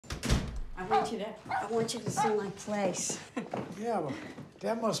I want you to see my place. Yeah, well,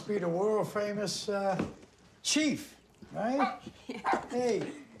 that must be the world-famous Chief, right? Yeah. Hey,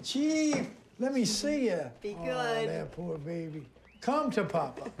 Chief, let me see you. Be Oh, good. that poor baby. Come to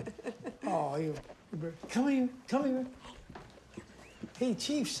Papa. Oh, come here, come here. Hey,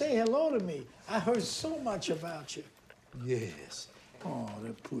 Chief, say hello to me. I heard so much about you. Yes. Oh,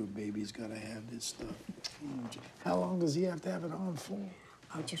 that poor baby's gotta have this stuff. How long does he have to have it on for?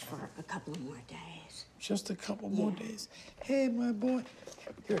 Oh, just for a couple of more days. Just a couple more days. Hey, my boy.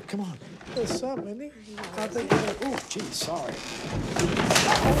 Here, come on. There's something in it. I think. Oh, gee, sorry.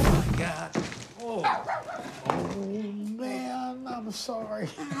 Oh my God. Oh, man, I'm sorry.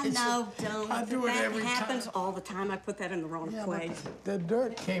 No, don't. I do it every time. That happens all the time. I put that in the wrong place. The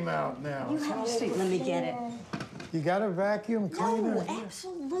dirt came out now. You have a seat. Let me get it. You got a vacuum cleaner? No,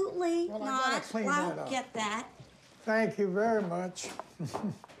 absolutely well, not. I gotta clean that up. Get that. Thank you very much.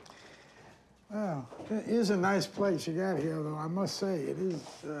 Well, it is a nice place you got here, though. I must say, it is,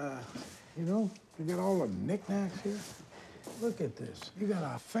 you know, you got all the knickknacks here. Look at this. You got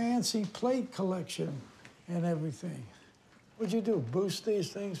a fancy plate collection and everything. What'd you do, boost these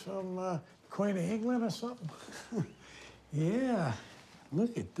things from Queen of England or something? Yeah,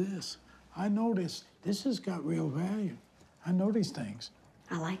 look at this. I noticed this has got real value. I know these things.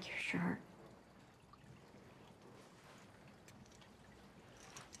 I like your shirt.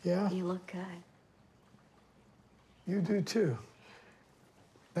 Yeah? You look good. You do too.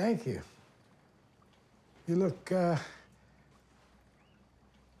 Thank you. You look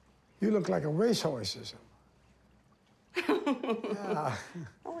like a racehorse or something. Yeah.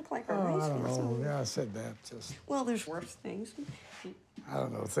 I look like a I racehorse. don't know. Yeah, I said that just. Well, there's worse things. I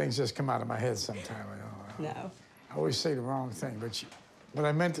don't know. Things just come out of my head sometime. No. I always say the wrong thing, but what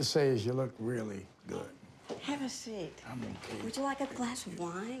I meant to say is you look really good. Have a seat. I'm okay. Would you like a glass of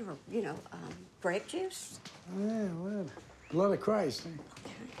wine or, you know, grape juice? Yeah, well, blood of Christ. Eh?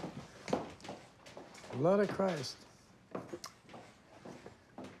 Okay. Blood of Christ.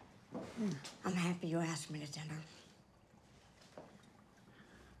 I'm happy you asked me to dinner.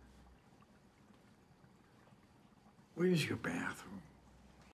 Where's your bathroom?